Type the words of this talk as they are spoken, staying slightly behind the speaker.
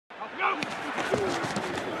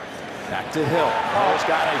Back to Hill. Hill's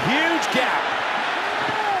got a huge gap.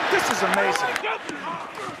 This is amazing.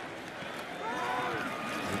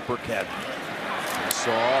 Burkhead saw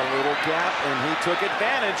a little gap, and he took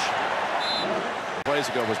advantage. Plays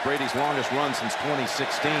ago was Brady's longest run since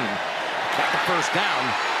 2016. Got the first down.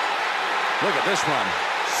 Look at this run.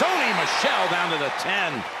 Sony Michel down to the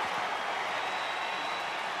 10.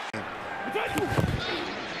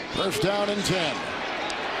 First down and 10.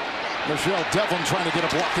 Michel Develin trying to get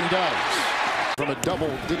a block, and he does. From a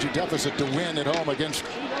double-digit deficit to win at home against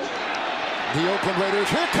the Oakland Raiders.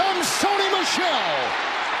 Here comes Sony Michel.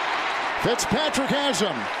 Fitzpatrick has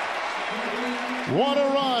him. What a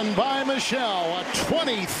run by Michel. A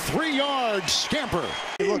 23-yard scamper.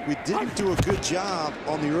 Hey, look, we didn't do a good job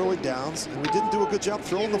on the early downs, and we didn't do a good job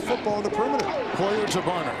throwing the football on the perimeter. Hoyer to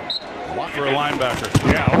Barner. For a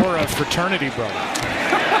linebacker. Yeah, or a fraternity brother.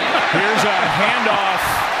 Here's a handoff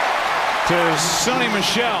to Sony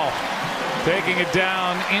Michel, taking it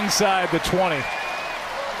down inside the 20.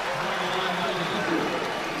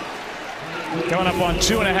 Coming up on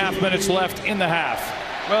 2.5 minutes left in the half.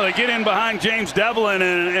 Well, they get in behind James Develin,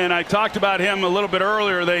 and I talked about him a little bit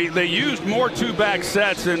earlier. They used more two-back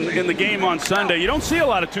sets in the game on Sunday. You don't see a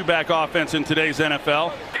lot of two-back offense in today's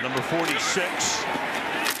NFL. Number 46.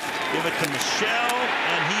 Give it to Michel,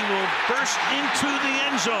 and he will burst into the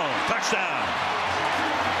end zone. Touchdown.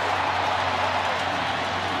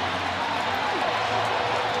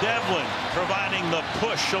 Develin providing the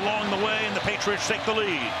push along the way, and the Patriots take the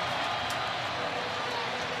lead.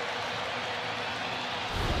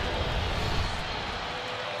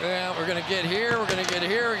 Yeah, we're going to get here, we're going to get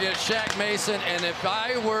here, get Shaq Mason, and if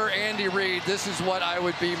I were Andy Reid, this is what I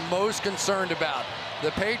would be most concerned about. The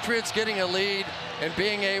Patriots getting a lead and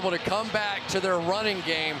being able to come back to their running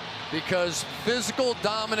game, because physical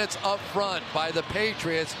dominance up front by the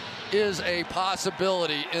Patriots is a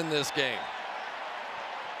possibility in this game.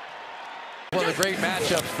 One of the great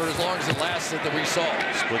matchups for as long as it lasted that we saw.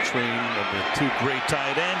 Split screen of the two great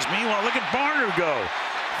tight ends. Meanwhile, look at Barner go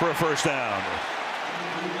for a first down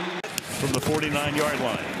from the 49-yard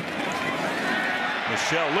line.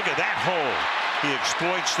 Michel, look at that hole. He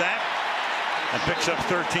exploits that and picks up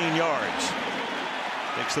 13 yards.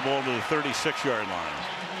 Takes the ball to the 36-yard line.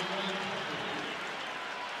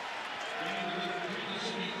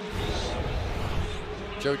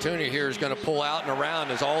 Joe Thuney here is going to pull out and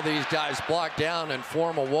around as all these guys block down and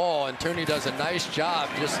form a wall, and Thuney does a nice job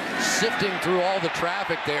just sifting through all the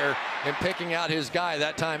traffic there and picking out his guy,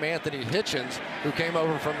 that time Anthony Hitchens, who came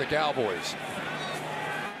over from the Cowboys.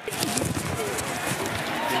 Give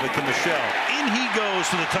it to Michel. In he goes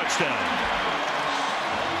to the touchdown.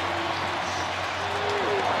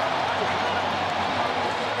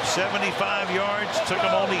 "75 yards, took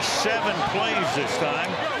him only 7 plays this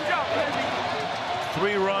time.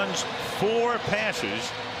 3 runs, 4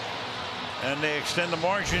 passes, and they extend the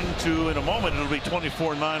margin to, in a moment, it'll be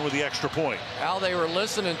 24-9 with the extra point. Al, they were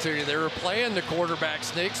listening to you. They were playing the quarterback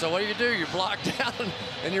sneak. So what do? You block down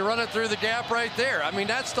and you run it through the gap right there. I mean,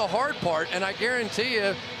 that's the hard part, and I guarantee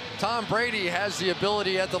you Tom Brady has the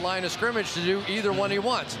ability at the line of scrimmage to do either one he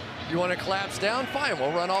wants. You want to collapse down? Fine,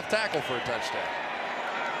 we'll run off tackle for a touchdown.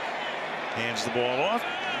 Hands the ball off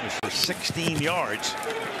for 16 yards.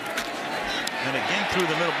 And again through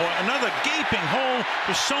the middle. Boy, another gaping hole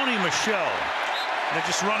to Sony Michel. They're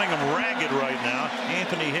just running him ragged right now.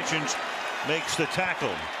 Anthony Hitchens makes the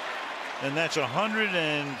tackle. And that's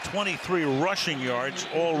 123 rushing yards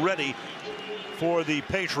already for the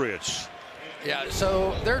Patriots. Yeah,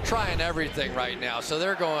 so they're trying everything right now. So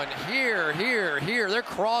they're going here, here, here. They're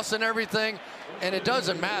crossing everything, and it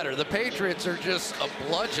doesn't matter. The Patriots are just a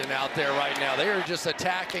bludgeon out there right now. They are just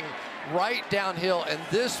attacking right downhill, and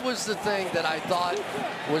this was the thing that I thought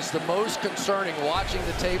was the most concerning watching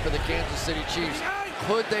the tape of the Kansas City Chiefs.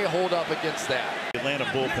 Could they hold up against that? Atlanta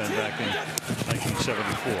bullpen back in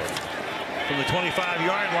 1974. From the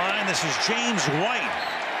 25-yard line, this is James White.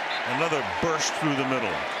 Another burst through the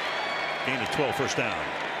middle. Gain of 12, first down.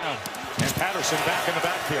 And Patterson back in the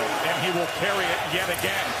backfield, and he will carry it yet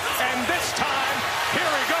again. And this time, here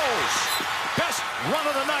he goes. Best run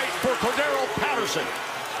of the night for Cordero Patterson.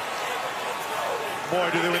 Boy,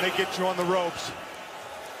 do they when they get you on the ropes.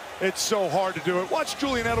 It's so hard to do it. Watch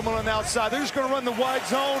Julian Edelman on the outside. They're just going to run the wide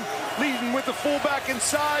zone, leading with the fullback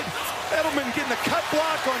inside. Edelman getting the cut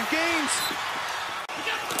block on Gaines.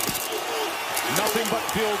 Nothing but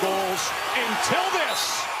field goals until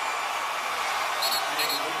this.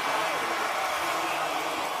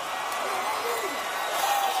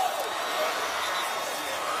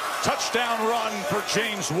 Touchdown run for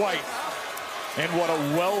James White. And what a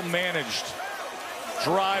well-managed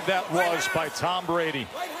drive that was by Tom Brady.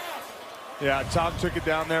 Yeah, Tom took it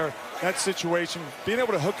down there. That situation, being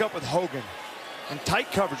able to hook up with Hogan and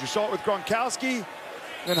tight coverage. You saw it with Gronkowski,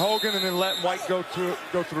 then Hogan, and then let White go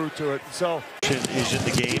through to it. So he's in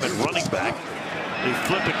the game and running back. They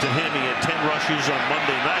flip it to him. He had 10 rushes on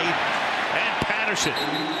Monday night. And Patterson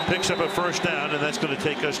picks up a first down, and that's going to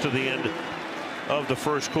take us to the end of the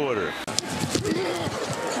first quarter.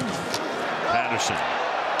 Patterson,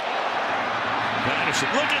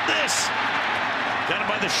 look at this. Got him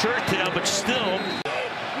by the shirt tail, but still.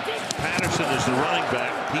 Patterson is the running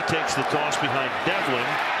back. He takes the toss behind Develin.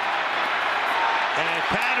 And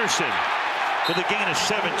Patterson with a gain of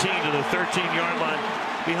 17 to the 13-yard line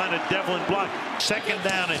behind a Develin block. Second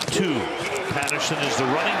down and 2. Patterson is the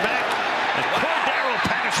running back. And Cordero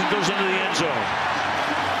Patterson goes into the end zone.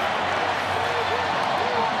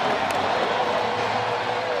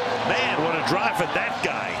 Man, what a drive for that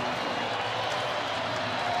guy.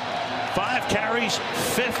 5 carries,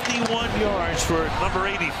 51 yards for number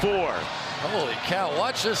 84. Holy cow,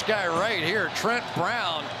 watch this guy right here, Trent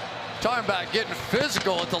Brown. Talking about getting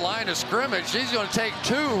physical at the line of scrimmage. He's going to take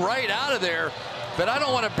 2 right out of there. But I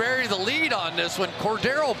don't want to bury the lead on this one.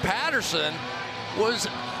 Cordero Patterson was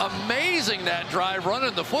amazing that drive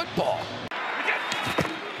running the football.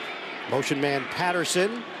 Motion man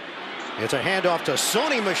Patterson. It's a handoff to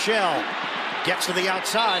Sony Michel. Gets to the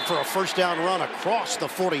outside for a first down run across the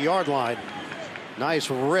 40-yard line. Nice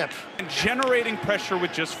rip. And generating pressure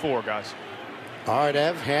with just 4, guys. All right,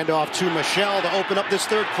 Ev, handoff to Michel to open up this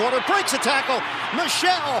third quarter. Breaks a tackle.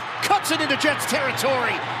 Michel cuts it into Jets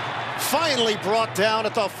territory. Finally brought down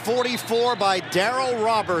at the 44 by Darrell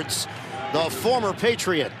Roberts, the former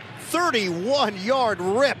Patriot. 31-yard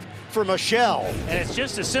rip for Michel. And it's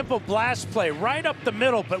just a simple blast play right up the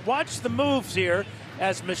middle, but watch the moves here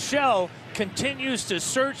as Michel continues to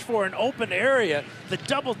search for an open area. The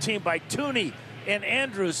double team by Tooney and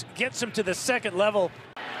Andrews gets him to the second level.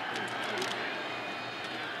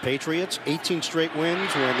 Patriots 18 straight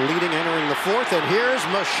wins when leading entering the fourth, and here's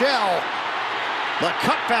Michel. The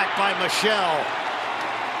cutback by Michel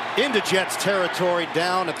into Jets territory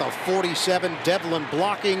down at the 47. Develin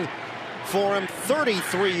blocking for him.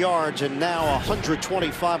 33 yards and now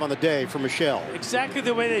 125 on the day for Michel. Exactly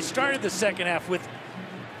the way they started the second half, with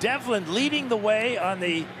Develin leading the way on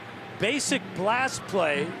the basic blast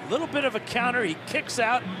play. A little bit of a counter. He kicks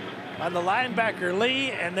out on the linebacker Lee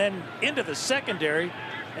and then into the secondary.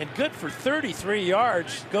 And good for 33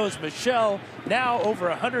 yards goes Michel. Now over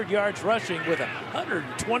 100 yards rushing with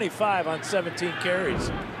 125 on 17 carries.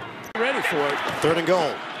 Ready for it. Third and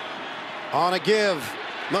goal. On a give.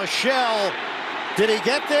 Michel. Did he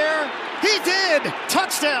get there? He did.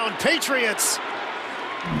 Touchdown, Patriots.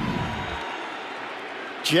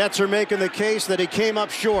 Jets are making the case that he came up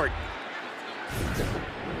short.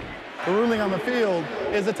 The ruling on the field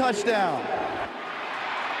is a touchdown.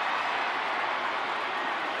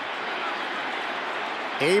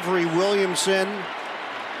 Avery Williamson.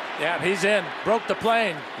 Yeah, he's in. Broke the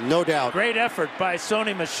plane. No doubt. Great effort by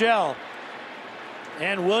Sony Michel.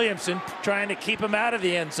 And Williamson trying to keep him out of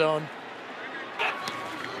the end zone.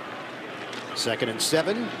 2nd and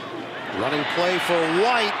 7. Running play for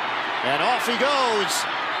White. And off he goes.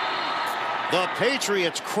 The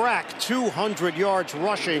Patriots crack 200 yards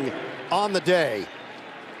rushing on the day.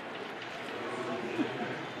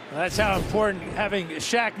 That's how important having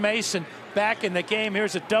Shaq Mason back in the game.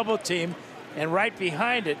 Here's a double team, and right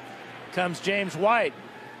behind it comes James White.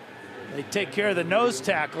 They take care of the nose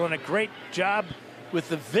tackle, and a great job with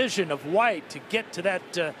the vision of White to get to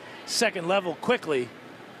that second level quickly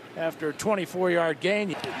after a 24-yard gain.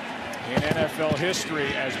 In NFL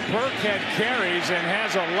history, as Burkhead carries and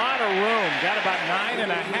has a lot of room, got about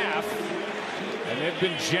 9.5, and they've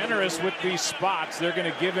been generous with these spots. They're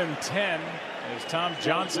going to give him 10 as Tom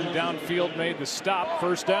Johnson downfield made the stop.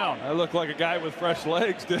 First down. I look like a guy with fresh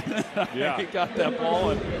legs, didn't it? Yeah. He got that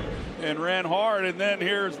ball and ran hard. And then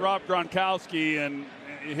here's Rob Gronkowski, and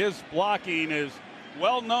his blocking is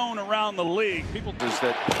well known around the league. People is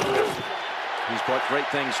that he's brought great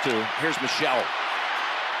things too. Here's Michel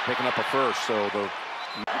picking up a first. So the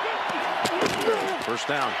first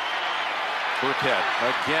down. Burkhead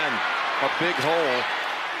again, a big hole.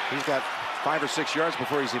 He's got 5 or 6 yards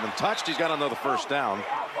before he's even touched. He's got another first down.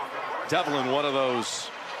 Develin, one of those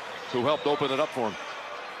who helped open it up for him.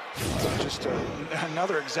 Just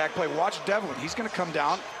another exact play. Watch Develin. He's going to come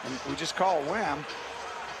down, and we just call a wham.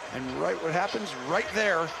 And right what happens right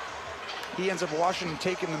there, he ends up washing and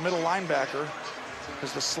taking the middle linebacker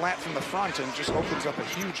as the slant from the front and just opens up a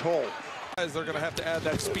huge hole. They're going to have to add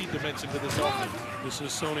that speed dimension to this offense. This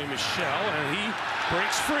is Sony Michel, and he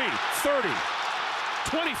breaks free. 30.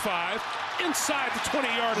 25, inside the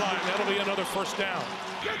 20-yard line. That'll be another first down.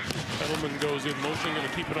 Develin goes in motion, going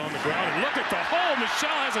to keep it on the ground. And look at the hole. Michel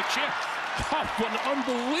has a chance. Oh, an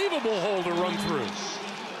unbelievable hole to run through.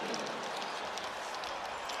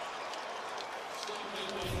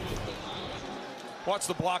 Watch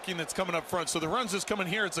the blocking that's coming up front. So the run's just coming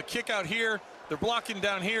here. It's a kick out here. They're blocking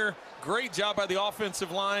down here. Great job by the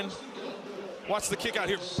offensive line. Watch the kick out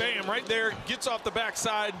here. Bam, right there. Gets off the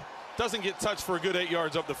backside. Doesn't get touched for a good 8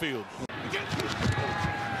 yards up the field. This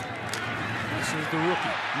is the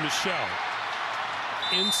rookie, Michel.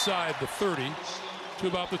 Inside the 30 to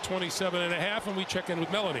about the 27.5, and we check in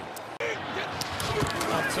with Melanie.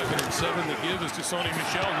 On 2nd and 7, the give is to Sony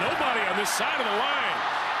Michel. Nobody on this side of the line.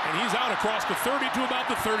 And he's out across the 30 to about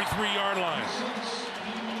the 33-yard line.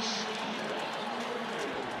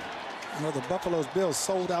 You know, the Buffalo's Bills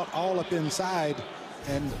sold out all up inside,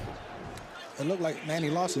 and it looked like Manny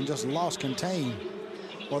Lawson just lost contain.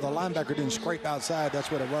 Well, the linebacker didn't scrape outside. That's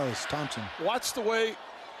what it was, Thompson. Watch the way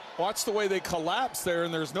they collapse there,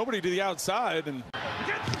 and there's nobody to the outside. And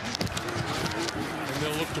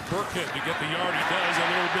they'll look to Burkhead to get the yard he does and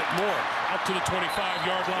a little bit more. Out to the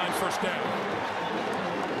 25-yard line, first down.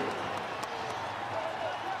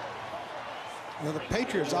 You know, the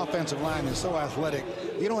Patriots' offensive line is so athletic.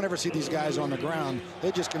 You don't ever see these guys on the ground.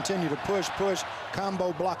 They just continue to push,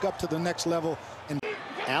 combo block up to the next level. And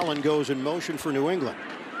Allen goes in motion for New England.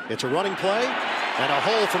 It's a running play and a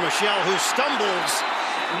hole for Michel, who stumbles.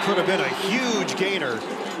 Could have been a huge gainer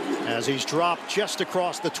as he's dropped just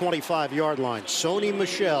across the 25-yard line. Sony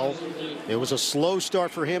Michel, it was a slow start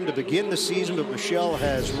for him to begin the season, but Michel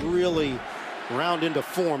has really round into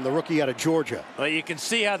form, the rookie out of Georgia. Well, you can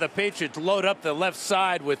see how the Patriots load up the left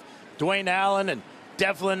side with Dwayne Allen and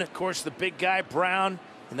Develin, of course, the big guy, Brown,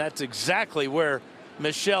 and that's exactly where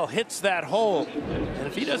Michel hits that hole. And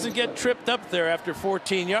if he doesn't get tripped up there after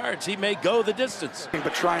 14 yards, he may go the distance.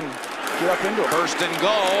 But try and get up into it. First and goal,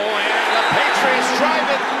 and the Patriots drive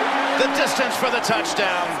it the distance for the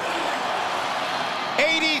touchdown.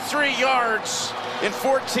 83 yards in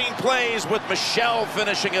 14 plays with Michel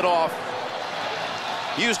finishing it off.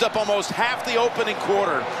 Used up almost half the opening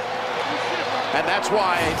quarter. And that's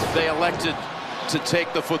why they elected to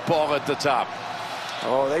take the football at the top.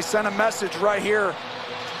 Oh, they sent a message right here.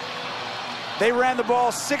 They ran the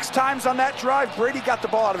ball 6 times on that drive. Brady got the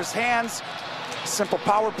ball out of his hands. Simple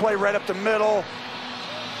power play right up the middle.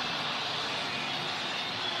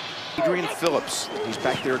 Adrian Phillips, he's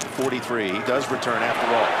back there at the 43. He does return after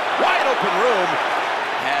all. Wide open room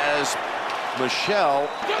as Michel,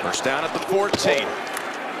 first down at the 14.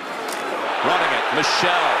 Running it,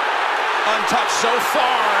 Michel, untouched so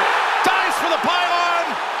far, dives for the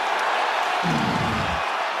pylon.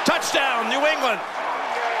 Touchdown, New England.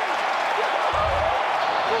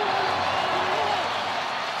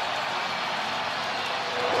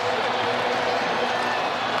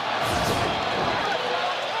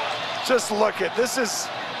 Just look at this. Is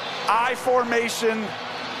I formation,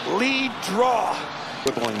 lead draw.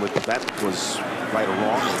 Quibbling with that was right or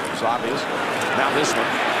wrong. It was obvious. Now this one.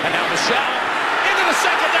 And now Michel into the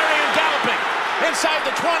secondary and galloping inside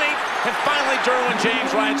the 20. And finally Derwin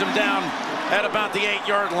James rides him down at about the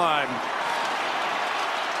 8-yard line.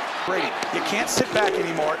 Brady, you can't sit back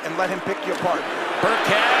anymore and let him pick you apart.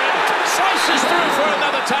 Burkhead slices through for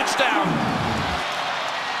another touchdown.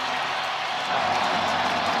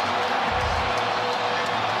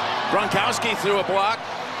 Gronkowski threw a block.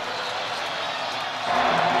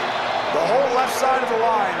 The whole left side of the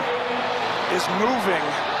line is moving.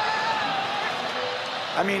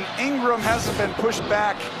 I mean, Ingram hasn't been pushed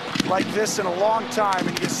back like this in a long time,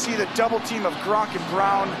 and you see the double team of Gronk and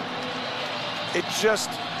Brown. It just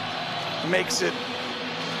makes it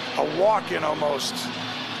a walk-in almost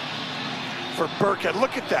for Burkhead.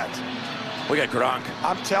 Look at that. We got Gronk.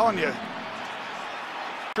 I'm telling you.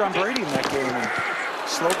 On Brady in that game and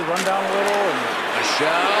slowed the run down a little. And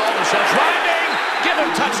Michel driving. Give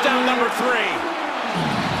him touchdown number 3.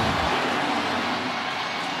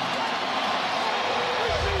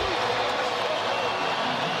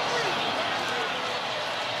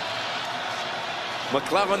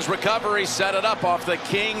 McClellan's recovery set it up off the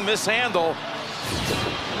King mishandle.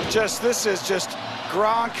 This is just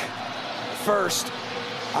Gronk first.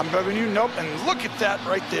 I'm giving you nope, and look at that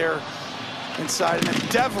right there inside. And then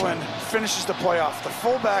Develin finishes the play off. The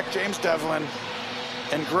fullback, James Develin,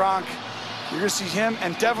 and Gronk. You're going to see him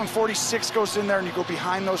and Develin 46 goes in there, and you go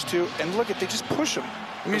behind those two, and look at they just push him.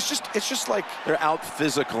 I mean, it's just like they're out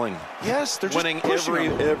physicaling. Yes, they're just winning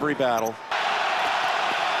pushing every battle.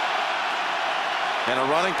 And a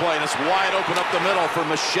running play, and it's wide open up the middle for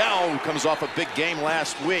Michel, who comes off a big game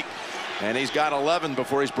last week. And he's got 11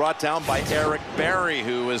 before he's brought down by Eric Berry,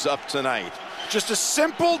 who is up tonight. Just a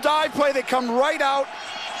simple dive play. They come right out,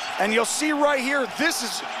 and you'll see right here, this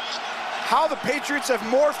is how the Patriots have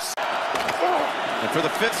morphed. And for the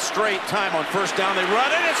 5th straight time on first down, they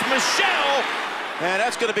run it. It's Michel. And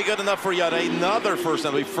that's going to be good enough for yet another first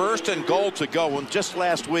down. It'll be 1st and goal to go. And just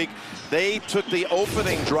last week, they took the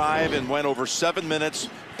opening drive and went over 7 minutes,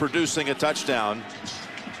 producing a touchdown.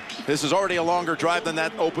 This is already a longer drive than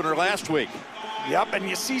that opener last week. Yep, and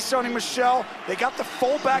you see Sony Michel, they got the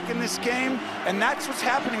fullback in this game, and that's what's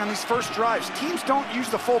happening on these first drives. Teams don't use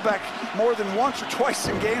the fullback more than once or twice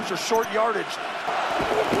in games or short yardage.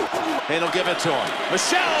 And he'll give it to him.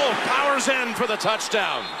 Michel powers in for the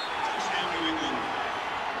touchdown.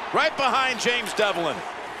 Right behind James Develin.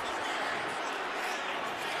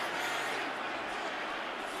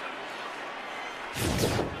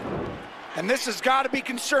 And this has got to be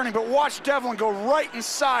concerning, but watch Develin go right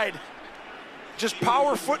inside. Just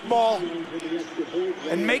power football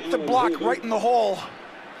and make the block right in the hole.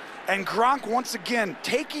 And Gronk once again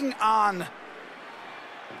taking on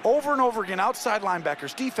over and over again outside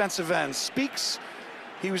linebackers, defensive ends. Speaks,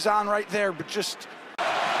 he was on right there, but just...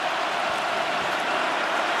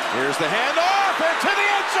 Here's the handoff into the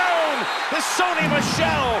end zone. It's Sony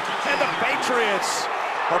Michel, and the Patriots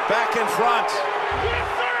are back in front.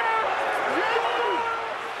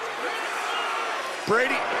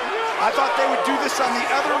 Brady, I thought they would do this on the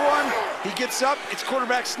other one. He gets up, it's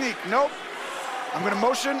quarterback sneak. Nope. I'm going to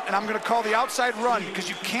motion, and I'm going to call the outside run because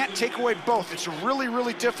you can't take away both. It's really,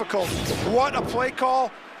 really difficult. What a play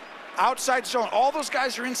call. Outside zone. All those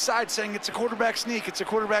guys are inside saying it's a quarterback sneak. It's a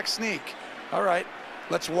quarterback sneak. All right,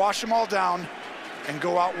 let's wash them all down and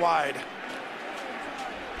go out wide.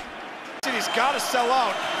 He's got to sell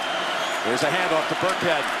out. There's a handoff to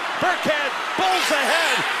Burkhead. Burkhead pulls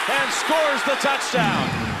ahead and scores the touchdown.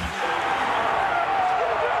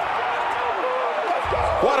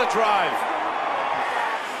 What a drive.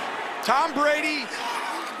 Tom Brady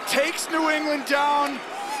takes New England down.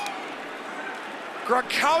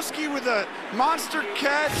 Gronkowski with a monster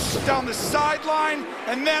catch down the sideline,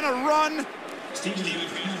 and then a run.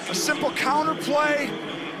 A simple counter play.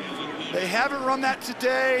 They haven't run that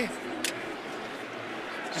today.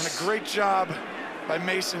 And a great job by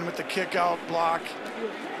Mason with the kick out block.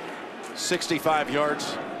 65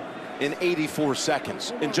 yards in 84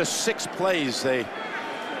 seconds. In just 6 plays, they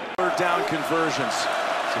third down conversions.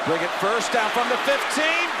 To bring it first down from the 15,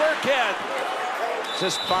 Burkhead.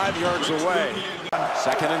 Just 5 yards away.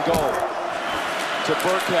 2nd and goal. To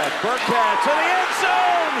Burkhead. Burkhead to the end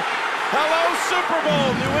zone. Hello, Super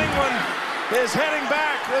Bowl. New England is heading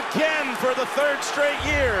back again for the 3rd straight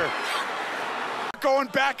year. Going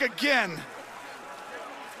back again.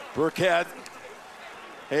 Burkhead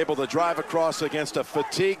able to drive across against a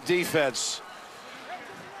fatigued defense.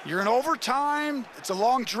 You're in overtime. It's a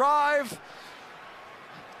long drive.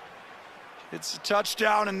 It's a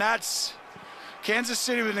touchdown, and that's Kansas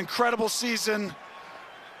City with an incredible season.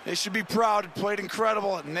 They should be proud. It played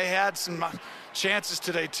incredible, and they had some chances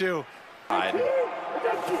today, too. They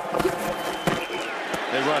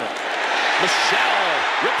run it. Michel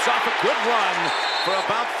rips off a good run for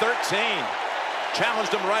about 13.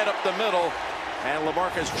 Challenged him right up the middle, and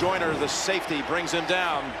LaMarcus Joyner, the safety, brings him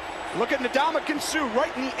down. Look at Ndamukong Suh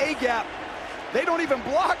right in the A-gap. They don't even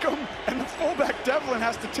block him, and the fullback Develin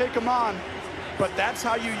has to take him on. But that's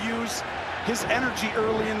how you use his energy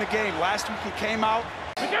early in the game. Last week he came out.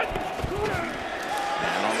 And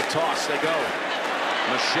on the toss they go.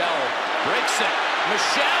 Michel breaks it.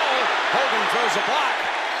 Michel, Hogan throws a block.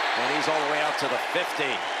 And he's all the way out to the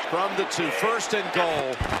 50. From the 2, 1st and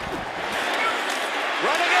goal.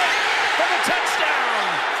 Running it for the touchdown.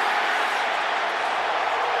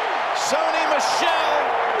 Sony Michel.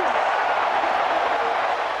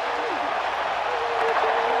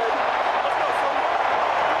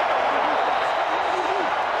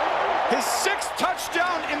 His 6th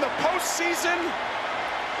touchdown in the postseason.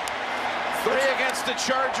 3 against the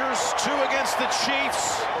Chargers, 2 against the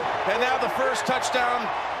Chiefs, and now the first touchdown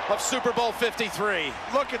of Super Bowl 53.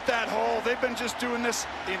 Look at that hole. They've been just doing this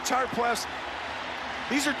the entire playoffs.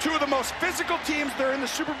 These are 2 of the most physical teams. They're in the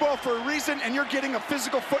Super Bowl for a reason, and you're getting a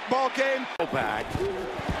physical football game. Back.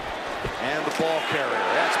 And the ball carrier.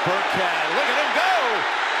 That's Burkhead. Look at him go!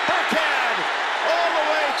 Burkhead all the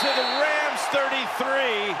way to the Rams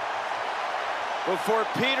 33 before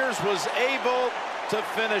Peters was able to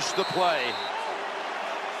finish the play.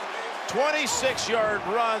 26-yard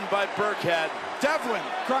run by Burkhead. Develin,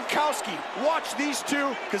 Gronkowski, watch these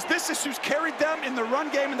 2, because this is who's carried them in the run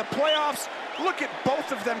game in the playoffs. Look at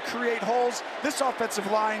both of them create holes. This offensive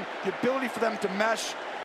line, the ability for them to mesh.